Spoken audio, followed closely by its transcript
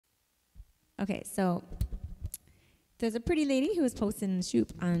Okay, so there's a pretty lady who was posting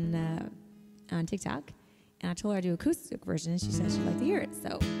Shoop on TikTok, and I told her to do acoustic version, and she said she'd like to hear it.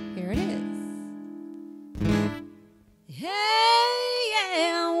 So here it is. Hey,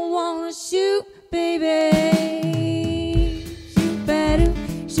 yeah, I wanna shoot, baby. Shoot-ba-doo,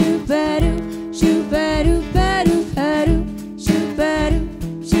 shoot-ba-doo, shoot-ba-doo, ba-doo,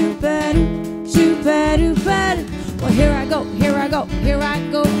 shoot-ba-doo, shoot-ba-doo, shoot-ba-doo. Well, here I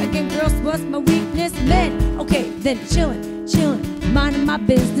go again, girls, what's my weakness? Men, okay, then chillin', minding my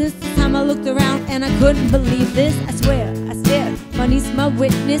business. This time I looked around and I couldn't believe this. I swear, money's my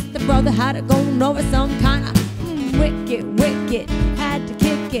witness. The brother had it going over some kind of wicked, had to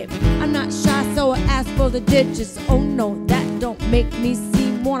kick it. I'm not shy, so I asked for the ditches. Oh no, that don't make me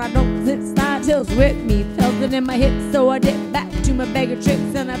seem one. I don't sit style tills with me. Felt it in my hips, so I dipped back to my bag of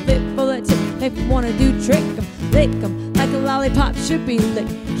tricks, and I flip full of tips. Make me wanna do trick 'em, lick 'em like a lollipop should be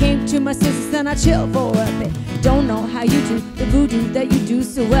licked. Came to my senses and I chilled for a bit. Don't know how you do the voodoo that you do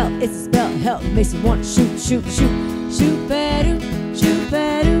so well. It's a spell, hell, makes me wanna shoot, shoot-ba-doo,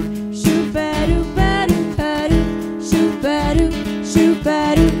 shoot-ba-doo, shoot-ba-doo, ba-doo, ba-doo, shoot-ba-doo,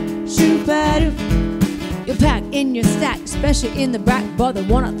 shoot-ba-doo, shoot-ba-doo. You pack in your stack, especially in the back, brother.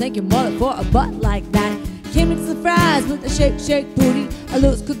 Wanna thank your mother for a butt like that. Came in surprise with a shake booty. A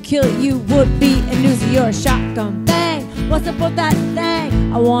loose could kill you, would be a newsie. You're a shotgun bang. What's up with that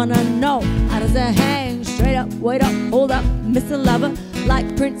thing? I wanna know, how does it hang? Straight up, wait up, hold up, Mr. Lover.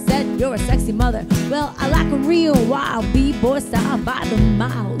 Like Prince said, you're a sexy mother. Well, I like a real wild B-boy style by the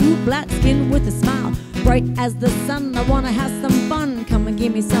mile. Ooh, black skin with a smile, bright as the sun. I wanna have some fun. Come and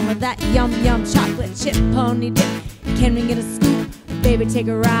give me some of that yum chocolate chip pony dip. Can we get a scoop? Baby, take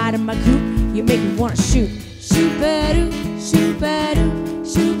a ride in my coupe. You make me wanna shoot. Shoot-ba-doo, shoot-ba-doo,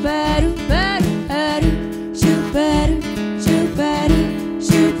 shoot-ba-doo, ba-doo, ba-doo, shoot-ba-doo, shoot-ba-doo,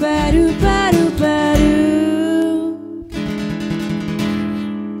 shoot-ba-doo, ba-doo, ba-doo.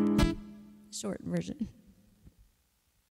 Short version.